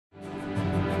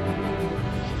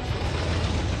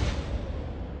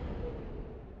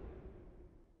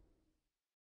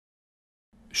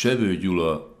Sebő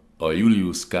Gyula, a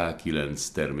Julius K9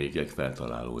 termékek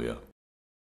feltalálója.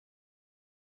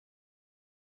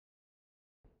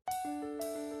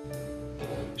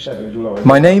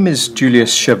 My name is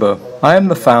Julius Sebő. I am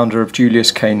the founder of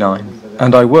Julius K9,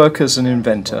 and I work as an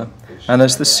inventor and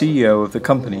as the CEO of the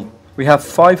company. We have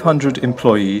 500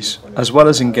 employees, as well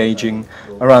as engaging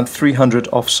around 300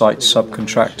 off-site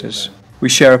subcontractors. We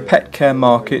share a pet care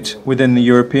market within the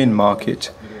European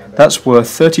market that's worth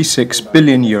 36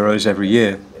 billion euros every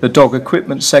year. The dog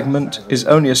equipment segment is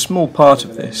only a small part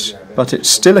of this, but it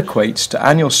still equates to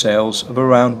annual sales of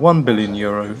around 1 billion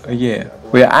euro a year.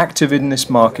 We are active in this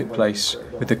marketplace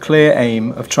with the clear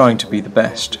aim of trying to be the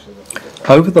best.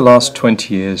 Over the last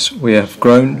 20 years, we have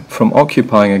grown from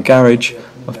occupying a garage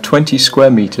of 20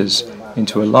 square meters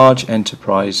into a large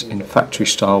enterprise in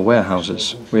factory-style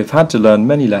warehouses. We have had to learn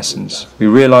many lessons. We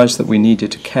realized that we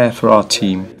needed to care for our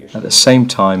team at the same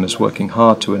time as working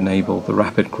hard to enable the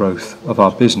rapid growth of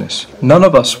our business. None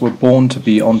of us were born to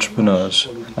be entrepreneurs,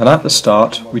 and at the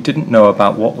start we didn't know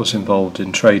about what was involved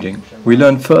in trading. We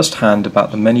learned firsthand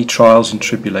about the many trials and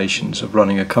tribulations of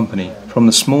running a company, from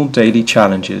the small daily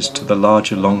challenges to the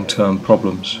larger long-term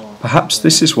problems. Perhaps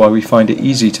this is why we find it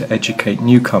easy to educate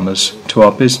newcomers to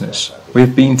our business. We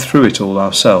have been through it all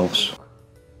ourselves.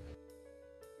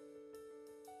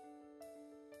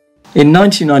 In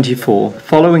 1994,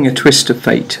 following a twist of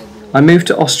fate, I moved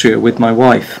to Austria with my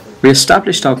wife. We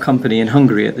established our company in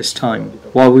Hungary at this time,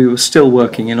 while we were still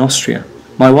working in Austria.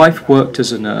 My wife worked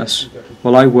as a nurse,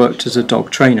 while I worked as a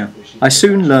dog trainer. I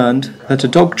soon learned that a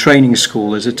dog training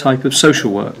school is a type of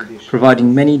social work,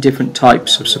 providing many different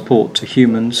types of support to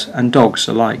humans and dogs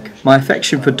alike. My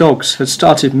affection for dogs had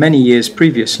started many years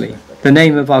previously. The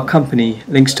name of our company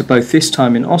links to both this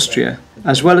time in Austria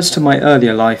as well as to my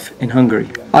earlier life in Hungary.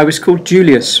 I was called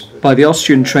Julius by the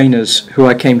Austrian trainers who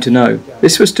I came to know.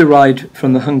 This was derived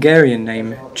from the Hungarian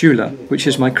name Gyula, which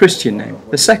is my Christian name.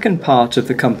 The second part of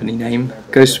the company name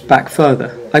goes back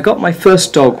further. I got my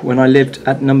first dog when I lived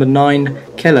at number 9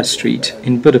 Keller Street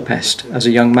in Budapest as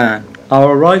a young man.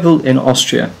 Our arrival in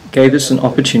Austria gave us an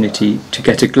opportunity to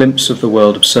get a glimpse of the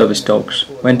world of service dogs.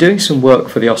 When doing some work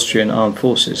for the Austrian Armed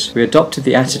Forces, we adopted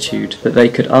the attitude that they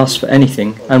could ask for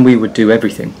anything and we would do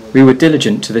everything. We were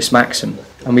diligent to this maxim,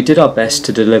 and we did our best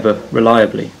to deliver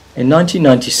reliably. In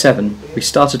 1997, we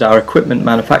started our equipment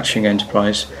manufacturing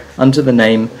enterprise under the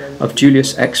name of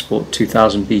Julius Export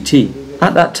 2000 BT.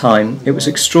 At that time, it was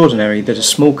extraordinary that a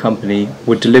small company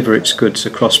would deliver its goods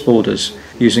across borders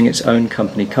using its own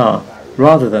company car,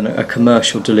 rather than a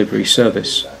commercial delivery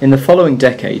service. In the following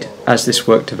decade, as this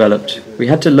work developed, we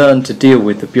had to learn to deal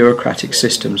with the bureaucratic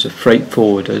systems of freight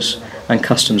forwarders and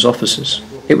customs officers.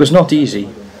 It was not easy.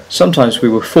 Sometimes we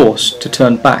were forced to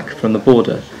turn back from the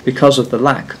border because of the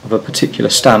lack of a particular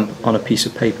stamp on a piece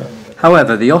of paper.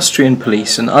 However, the Austrian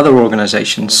police and other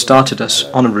organisations started us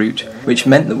on a route which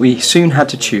meant that we soon had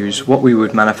to choose what we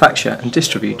would manufacture and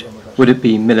distribute. Would it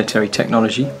be military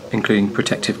technology, including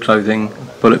protective clothing,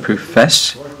 bulletproof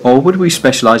vests, or would we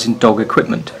specialise in dog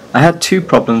equipment? I had two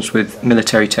problems with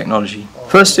military technology.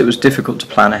 First, it was difficult to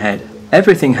plan ahead.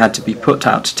 Everything had to be put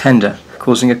out to tender,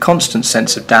 causing a constant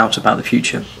sense of doubt about the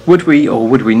future. Would we or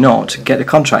would we not get the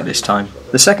contract this time?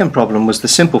 The second problem was the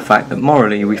simple fact that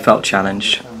morally we felt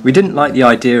challenged. We didn't like the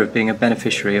idea of being a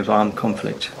beneficiary of armed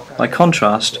conflict. By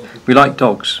contrast, we liked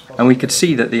dogs, and we could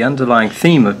see that the underlying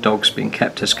theme of dogs being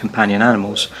kept as companion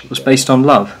animals was based on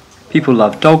love. People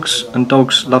love dogs, and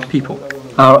dogs love people.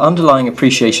 Our underlying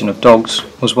appreciation of dogs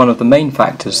was one of the main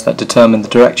factors that determined the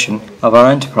direction of our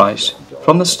enterprise.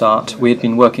 From the start, we had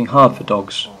been working hard for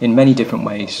dogs in many different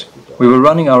ways. We were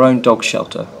running our own dog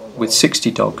shelter with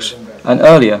 60 dogs, and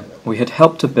earlier we had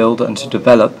helped to build and to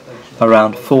develop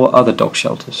around 4 other dog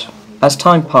shelters. As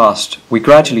time passed, we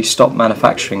gradually stopped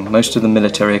manufacturing most of the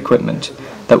military equipment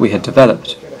that we had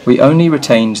developed. We only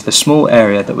retained the small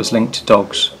area that was linked to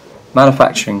dogs,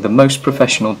 manufacturing the most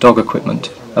professional dog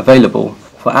equipment available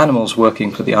for animals working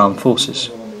for the armed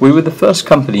forces. We were the first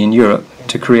company in Europe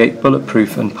to create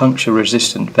bulletproof and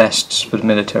puncture-resistant vests for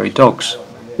military dogs.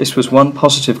 This was one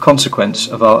positive consequence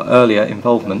of our earlier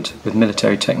involvement with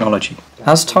military technology.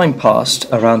 As time passed,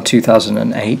 around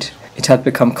 2008, it had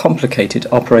become complicated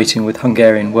operating with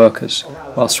Hungarian workers,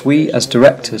 whilst we as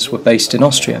directors were based in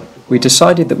Austria. We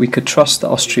decided that we could trust the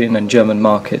Austrian and German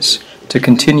markets to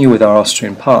continue with our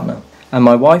Austrian partner, and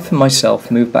my wife and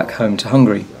myself moved back home to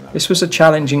Hungary. This was a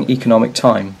challenging economic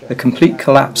time. The complete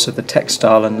collapse of the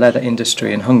textile and leather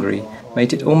industry in Hungary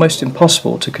made it almost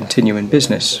impossible to continue in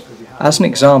business. As an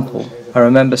example, I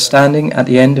remember standing at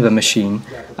the end of a machine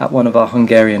at one of our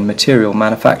Hungarian material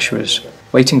manufacturers,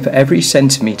 waiting for every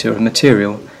centimetre of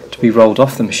material to be rolled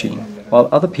off the machine. while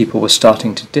other people were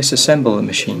starting to disassemble the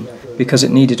machine because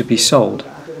it needed to be sold,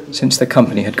 since the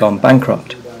company had gone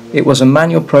bankrupt. It was a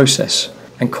manual process,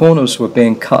 and corners were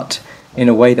being cut in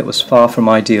a way that was far from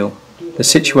ideal. The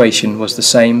situation was the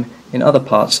same in other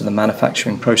parts of the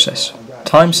manufacturing process.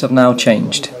 Times have now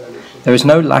changed. There is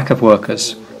no lack of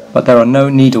workers, but there are no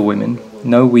needlewomen,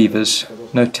 no weavers,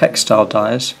 no textile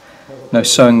dyers, no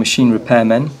sewing machine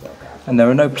repairmen, and there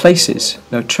are no places,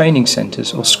 no training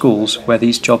centres or schools where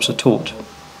these jobs are taught.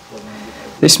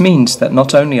 This means that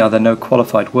not only are there no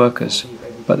qualified workers,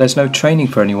 but there's no training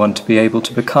for anyone to be able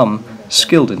to become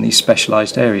skilled in these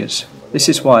specialised areas. This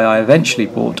is why I eventually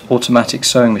bought automatic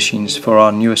sewing machines for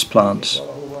our newest plants.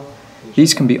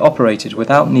 These can be operated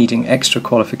without needing extra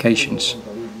qualifications,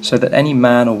 so that any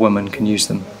man or woman can use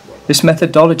them. This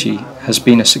methodology has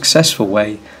been a successful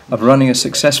way of running a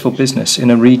successful business in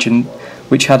a region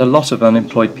which had a lot of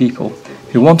unemployed people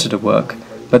who wanted to work,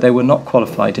 but they were not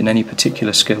qualified in any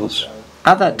particular skills.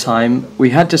 At that time, we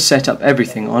had to set up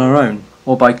everything on our own,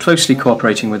 or by closely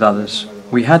cooperating with others.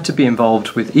 We had to be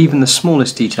involved with even the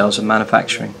smallest details of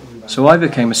manufacturing. So I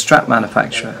became a strap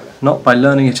manufacturer, not by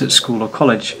learning it at school or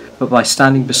college, but by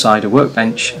standing beside a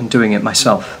workbench and doing it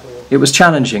myself. It was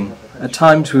challenging. At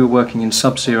times we were working in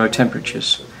sub-zero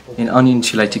temperatures, in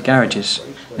uninsulated garages,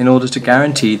 in order to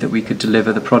guarantee that we could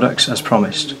deliver the products as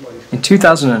promised. In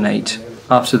 2008,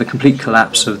 after the complete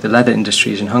collapse of the leather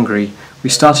industries in Hungary, we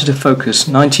started to focus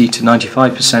 90 to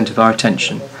 95% of our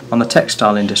attention on the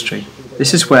textile industry.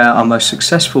 This is where our most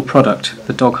successful product,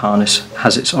 the dog harness,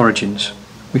 has its origins.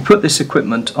 We put this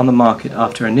equipment on the market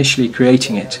after initially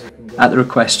creating it at the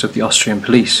request of the Austrian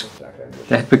police.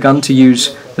 They had begun to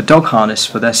use the dog harness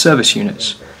for their service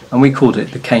units, and we called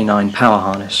it the Canine Power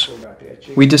Harness.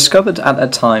 We discovered at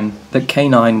that time that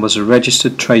canine was a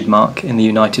registered trademark in the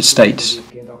United States.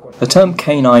 The term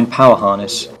Canine Power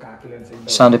Harness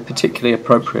sounded particularly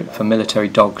appropriate for military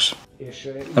dogs,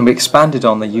 and we expanded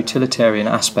on the utilitarian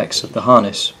aspects of the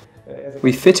harness.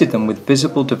 We fitted them with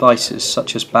visible devices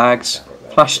such as bags,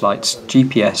 flashlights,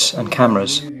 GPS and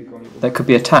cameras that could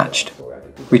be attached.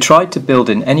 We tried to build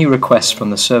in any requests from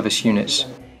the service units,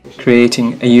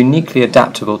 creating a uniquely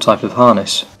adaptable type of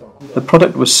harness. The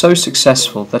product was so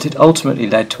successful that it ultimately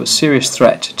led to a serious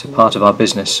threat to part of our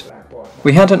business.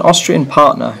 We had an Austrian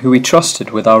partner who we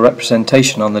trusted with our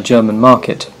representation on the German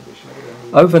market.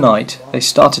 Overnight, they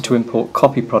started to import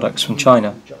copy products from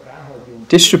China,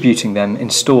 distributing them in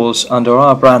stores under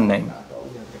our brand name.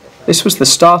 This was the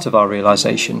start of our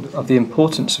realization of the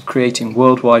importance of creating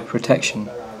worldwide protection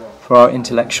for our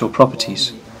intellectual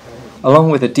properties,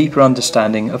 along with a deeper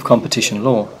understanding of competition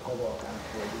law.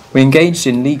 We engaged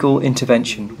in legal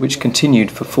intervention which continued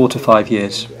for 4 to 5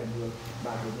 years.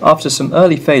 After some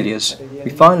early failures, we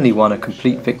finally won a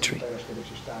complete victory.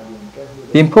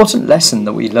 The important lesson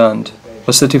that we learned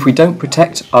was that if we don't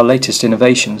protect our latest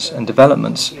innovations and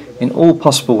developments in all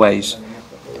possible ways,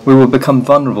 we will become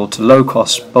vulnerable to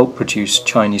low-cost, bulk-produced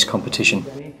Chinese competition.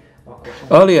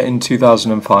 Earlier in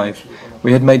 2005,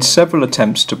 we had made several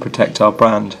attempts to protect our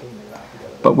brand,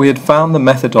 but we had found the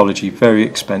methodology very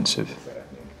expensive,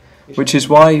 which is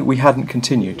why we hadn't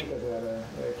continued.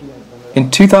 In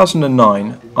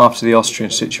 2009, after the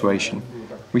Austrian situation,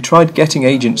 we tried getting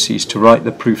agencies to write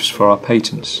the proofs for our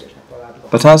patents,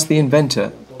 but as the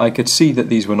inventor, I could see that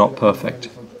these were not perfect.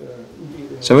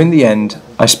 So in the end,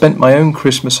 I spent my own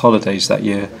Christmas holidays that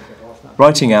year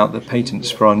writing out the patents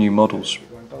for our new models.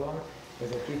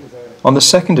 On the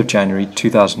 2nd of January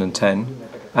 2010,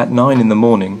 at 9 in the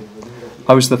morning,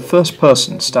 I was the first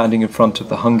person standing in front of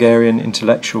the Hungarian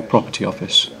Intellectual Property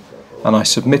Office, and I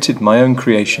submitted my own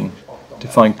creation,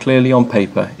 defined clearly on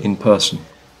paper in person.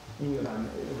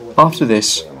 After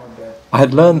this, I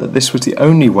had learned that this was the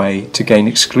only way to gain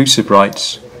exclusive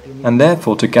rights and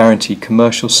therefore to guarantee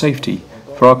commercial safety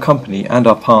for our company and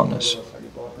our partners.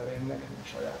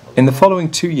 In the following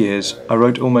 2 years, I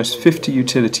wrote almost 50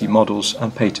 utility models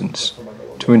and patents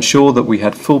to ensure that we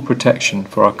had full protection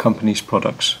for our company's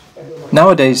products.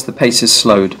 Nowadays the pace is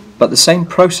slowed, but the same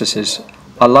processes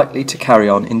are likely to carry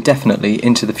on indefinitely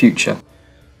into the future.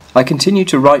 I continue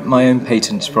to write my own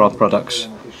patents for our products,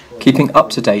 keeping up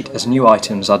to date as new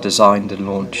items are designed and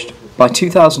launched. By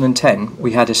 2010,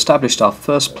 we had established our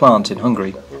first plant in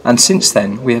Hungary, and since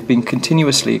then we have been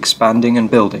continuously expanding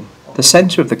and building. The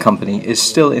centre of the company is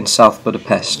still in South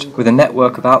Budapest, with a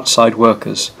network of outside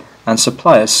workers and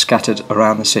suppliers scattered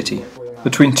around the city.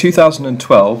 Between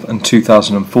 2012 and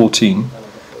 2014,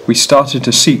 we started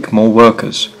to seek more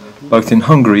workers, both in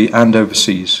Hungary and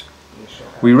overseas.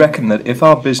 We reckon that if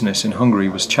our business in Hungary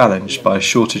was challenged by a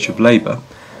shortage of labour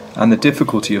and the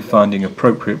difficulty of finding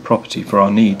appropriate property for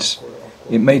our needs,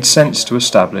 it made sense to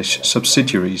establish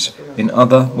subsidiaries in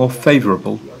other, more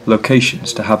favourable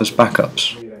locations to have as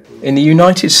backups. In the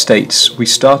United States, we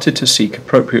started to seek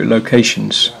appropriate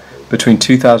locations between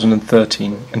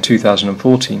 2013 and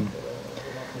 2014.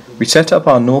 We set up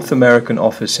our North American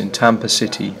office in Tampa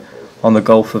City on the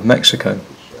Gulf of Mexico,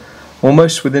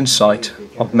 almost within sight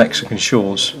of Mexican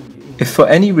shores. If for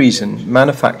any reason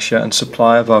manufacture and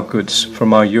supply of our goods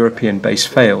from our European base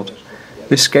failed,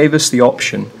 this gave us the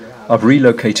option of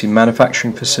relocating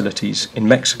manufacturing facilities in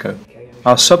Mexico.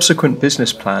 Our subsequent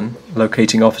business plan,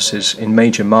 locating offices in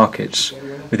major markets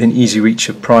within easy reach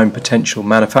of prime potential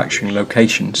manufacturing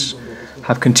locations,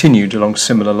 have continued along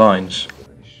similar lines.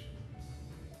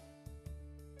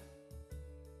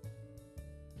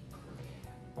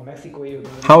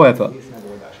 However,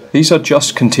 these are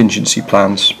just contingency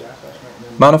plans.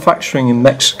 Manufacturing in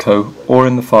Mexico or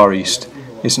in the Far East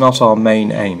is not our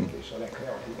main aim.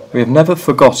 We have never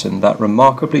forgotten that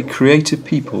remarkably creative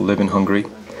people live in Hungary,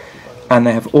 and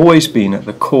they have always been at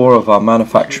the core of our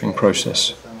manufacturing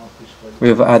process. We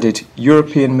have added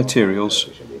European materials,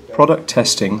 product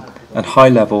testing, and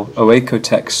high-level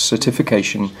OECO-TEX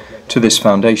certification to this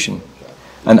foundation,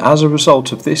 and as a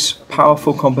result of this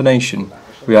powerful combination,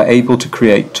 we are able to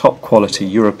create top-quality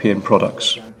European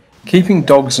products. Keeping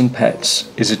dogs and pets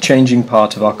is a changing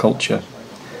part of our culture.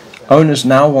 Owners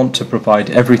now want to provide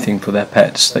everything for their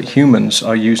pets that humans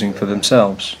are using for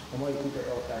themselves.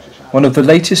 One of the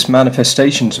latest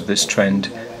manifestations of this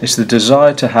trend is the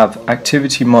desire to have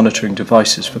activity monitoring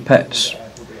devices for pets.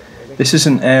 This is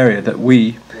an area that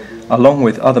we, along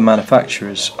with other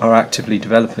manufacturers, are actively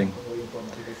developing.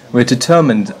 We're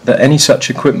determined that any such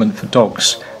equipment for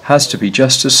dogs has to be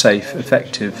just as safe,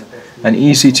 effective, and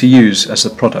easy to use as the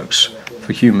products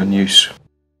for human use.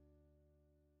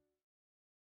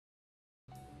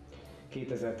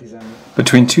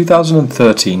 Between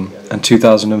 2013 and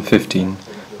 2015,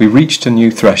 we reached a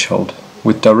new threshold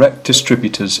with direct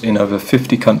distributors in over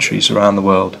 50 countries around the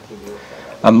world,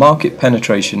 and market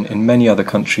penetration in many other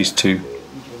countries too.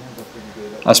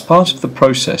 As part of the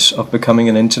process of becoming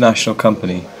an international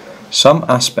company, some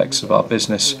aspects of our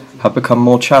business have become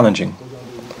more challenging.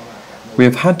 We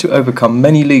have had to overcome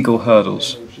many legal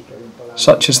hurdles,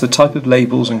 such as the type of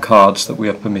labels and cards that we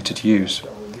are permitted to use,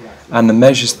 and the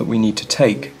measures that we need to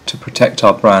take to protect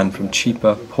our brand from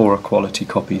cheaper, poorer quality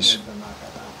copies.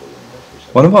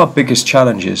 One of our biggest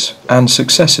challenges and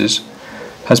successes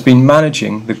has been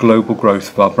managing the global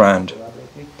growth of our brand.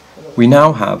 We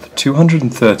now have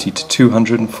 230 to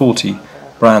 240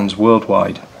 brands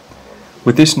worldwide,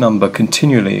 with this number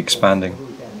continually expanding.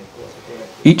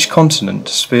 Each continent,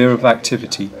 sphere of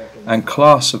activity, and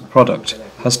class of product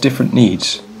has different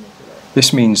needs.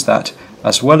 This means that,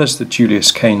 as well as the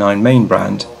Julius Canine main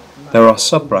brand, there are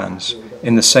sub-brands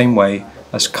in the same way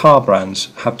as car brands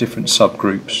have different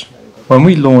subgroups. When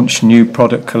we launch new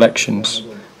product collections,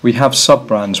 we have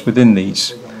sub-brands within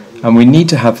these, and we need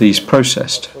to have these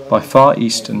processed by Far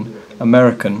Eastern,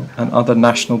 American, and other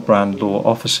national brand law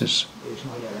offices.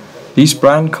 These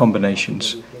brand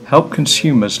combinations help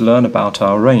consumers learn about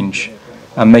our range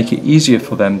and make it easier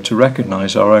for them to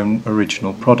recognize our own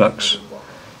original products,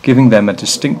 giving them a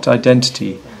distinct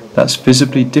identity that's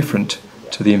visibly different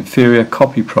to the inferior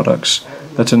copy products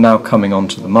that are now coming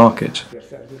onto the market.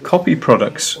 Copy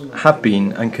products have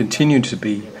been and continue to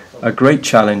be a great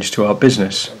challenge to our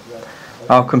business.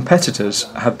 Our competitors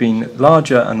have been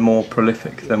larger and more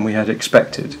prolific than we had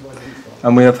expected,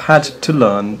 and we have had to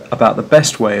learn about the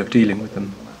best way of dealing with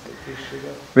them.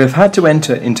 We have had to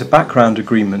enter into background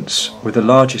agreements with the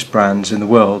largest brands in the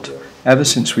world ever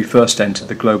since we first entered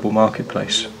the global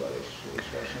marketplace.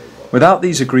 Without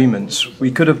these agreements,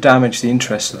 we could have damaged the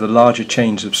interests of the larger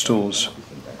chains of stores,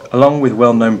 along with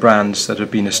well-known brands that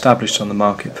have been established on the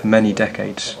market for many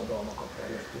decades.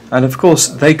 And of course,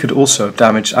 they could also have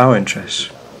damaged our interests.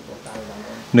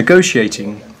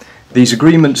 Negotiating these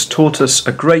agreements taught us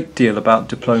a great deal about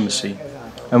diplomacy,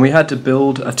 and we had to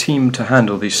build a team to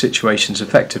handle these situations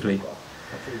effectively.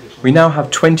 We now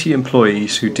have 20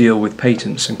 employees who deal with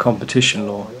patents and competition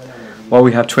law, while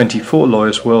we have 24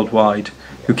 lawyers worldwide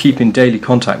who keep in daily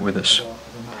contact with us.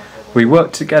 We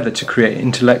work together to create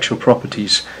intellectual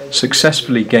properties,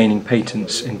 successfully gaining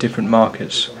patents in different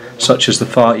markets, such as the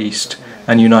Far East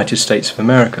and United States of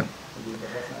America.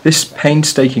 This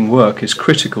painstaking work is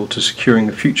critical to securing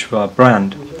the future of our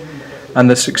brand and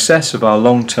the success of our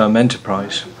long-term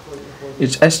enterprise.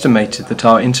 It's estimated that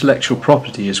our intellectual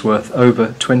property is worth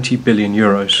over 20 billion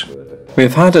euros. We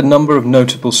have had a number of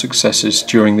notable successes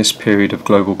during this period of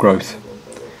global growth.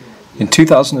 In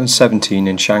 2017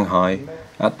 in Shanghai,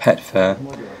 at Pet Fair,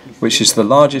 which is the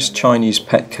largest Chinese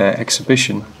pet care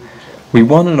exhibition, We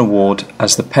won an award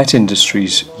as the pet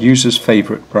industry's user's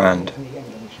favourite brand.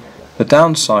 The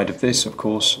downside of this, of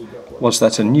course, was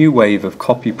that a new wave of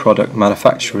copy product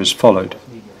manufacturers followed,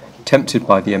 tempted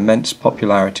by the immense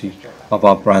popularity of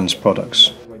our brand's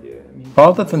products.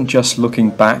 Rather than just looking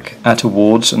back at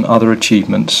awards and other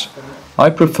achievements, I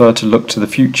prefer to look to the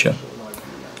future.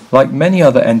 Like many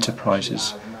other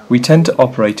enterprises, we tend to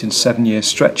operate in 7-year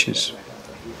stretches.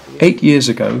 8 years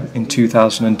ago, in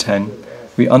 2010,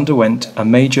 we underwent a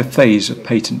major phase of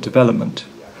patent development.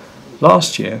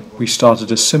 Last year, we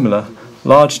started a similar,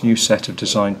 large new set of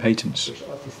design patents.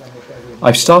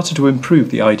 I've started to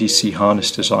improve the IDC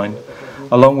harness design,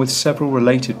 along with several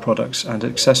related products and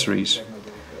accessories,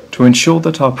 to ensure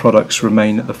that our products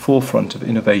remain at the forefront of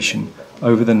innovation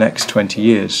over the next 20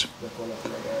 years.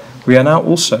 We are now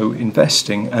also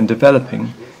investing and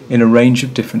developing in a range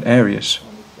of different areas.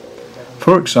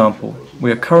 For example,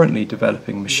 we are currently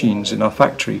developing machines in our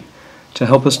factory to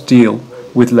help us deal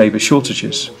with labour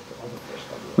shortages.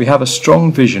 We have a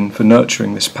strong vision for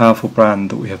nurturing this powerful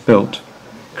brand that we have built,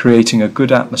 creating a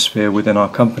good atmosphere within our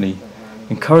company,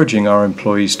 encouraging our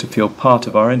employees to feel part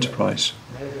of our enterprise,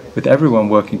 with everyone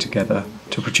working together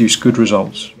to produce good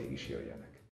results.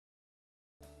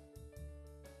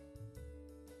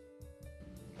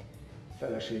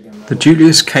 The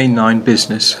Julius Canine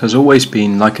business has always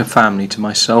been like a family to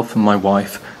myself and my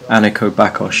wife, Anniko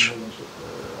Bakosh.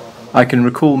 I can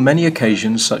recall many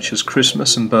occasions such as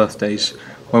Christmas and birthdays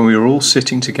when we were all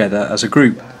sitting together as a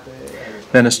group.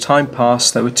 Then as time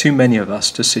passed, there were too many of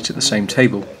us to sit at the same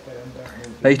table.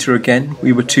 Later again,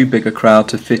 we were too big a crowd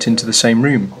to fit into the same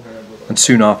room, and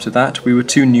soon after that we were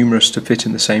too numerous to fit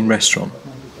in the same restaurant.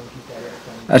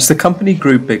 As the company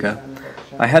grew bigger,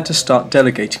 I had to start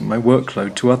delegating my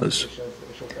workload to others,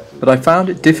 but I found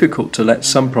it difficult to let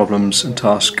some problems and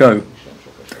tasks go.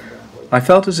 I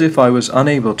felt as if I was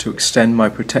unable to extend my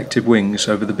protective wings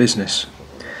over the business,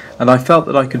 and I felt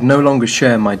that I could no longer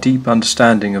share my deep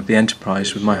understanding of the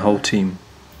enterprise with my whole team.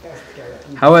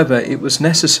 However, it was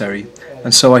necessary,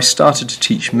 and so I started to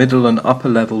teach middle and upper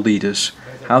level leaders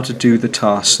how to do the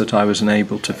tasks that I was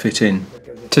unable to fit in.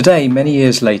 Today, many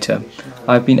years later,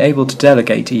 I have been able to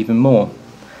delegate even more,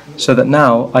 so that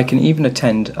now I can even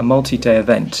attend a multi-day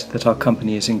event that our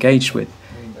company is engaged with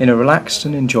in a relaxed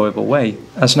and enjoyable way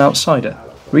as an outsider.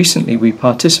 Recently we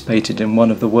participated in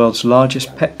one of the world's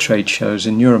largest pet trade shows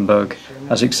in Nuremberg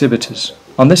as exhibitors.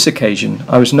 On this occasion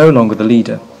I was no longer the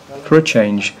leader. For a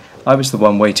change, I was the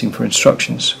one waiting for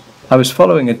instructions. I was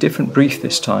following a different brief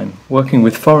this time, working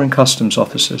with foreign customs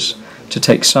officers to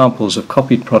take samples of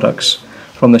copied products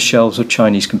from the shelves of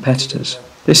Chinese competitors.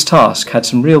 This task had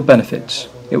some real benefits.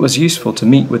 It was useful to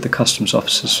meet with the customs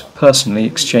officers, personally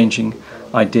exchanging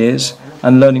ideas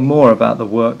and learning more about the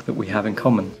work that we have in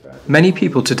common. Many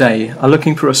people today are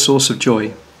looking for a source of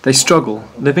joy. They struggle,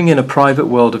 living in a private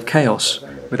world of chaos,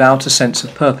 without a sense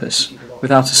of purpose,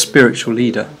 without a spiritual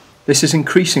leader. This is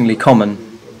increasingly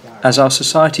common, as our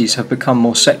societies have become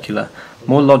more secular,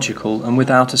 more logical, and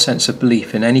without a sense of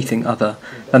belief in anything other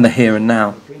than the here and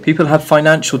now. People have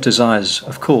financial desires,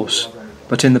 of course,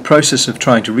 but in the process of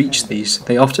trying to reach these,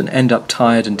 they often end up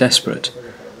tired and desperate,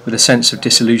 with a sense of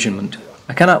disillusionment.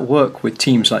 I cannot work with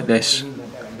teams like this.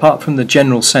 Apart from the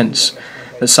general sense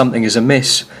that something is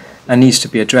amiss and needs to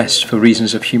be addressed for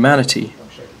reasons of humanity,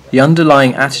 the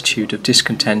underlying attitude of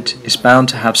discontent is bound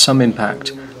to have some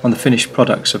impact on the finished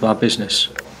products of our business.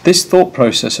 This thought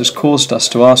process has caused us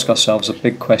to ask ourselves a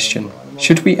big question.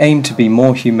 Should we aim to be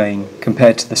more humane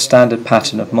compared to the standard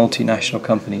pattern of multinational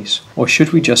companies, or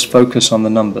should we just focus on the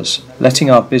numbers,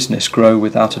 letting our business grow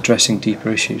without addressing deeper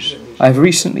issues? I have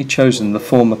recently chosen the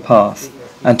former path,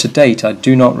 and to date I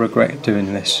do not regret doing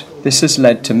this. This has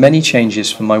led to many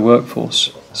changes for my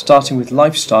workforce, starting with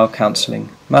lifestyle counselling,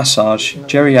 massage,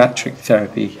 geriatric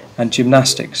therapy and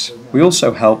gymnastics. We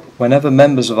also help whenever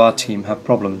members of our team have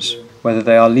problems, whether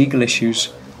they are legal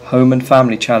issues, home and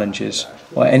family challenges,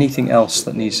 or anything else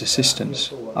that needs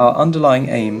assistance. Our underlying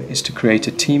aim is to create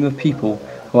a team of people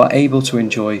who are able to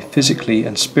enjoy physically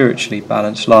and spiritually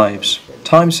balanced lives.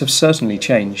 Times have certainly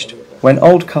changed. When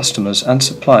old customers and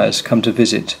suppliers come to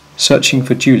visit, searching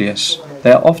for Julius,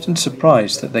 they are often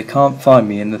surprised that they can't find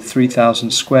me in the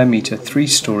 3,000 square metre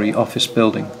 3-storey office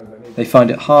building. They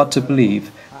find it hard to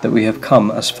believe that we have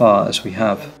come as far as we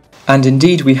have. And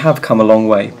indeed we have come a long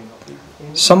way.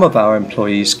 Some of our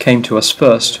employees came to us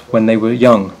first when they were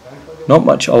young, not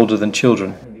much older than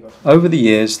children. Over the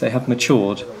years they have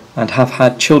matured and have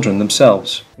had children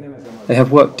themselves. They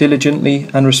have worked diligently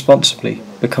and responsibly,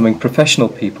 becoming professional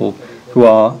people who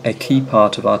are a key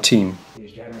part of our team.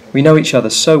 We know each other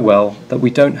so well that we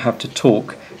don't have to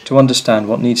talk to understand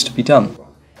what needs to be done.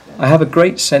 I have a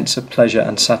great sense of pleasure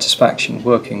and satisfaction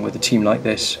working with a team like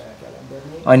this.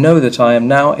 I know that I am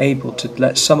now able to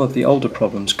let some of the older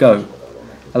problems go,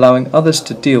 allowing others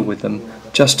to deal with them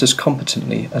just as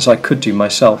competently as I could do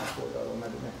myself.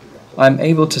 I am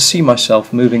able to see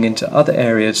myself moving into other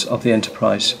areas of the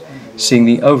enterprise, seeing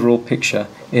the overall picture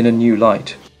in a new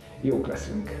light. Jók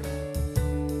leszünk.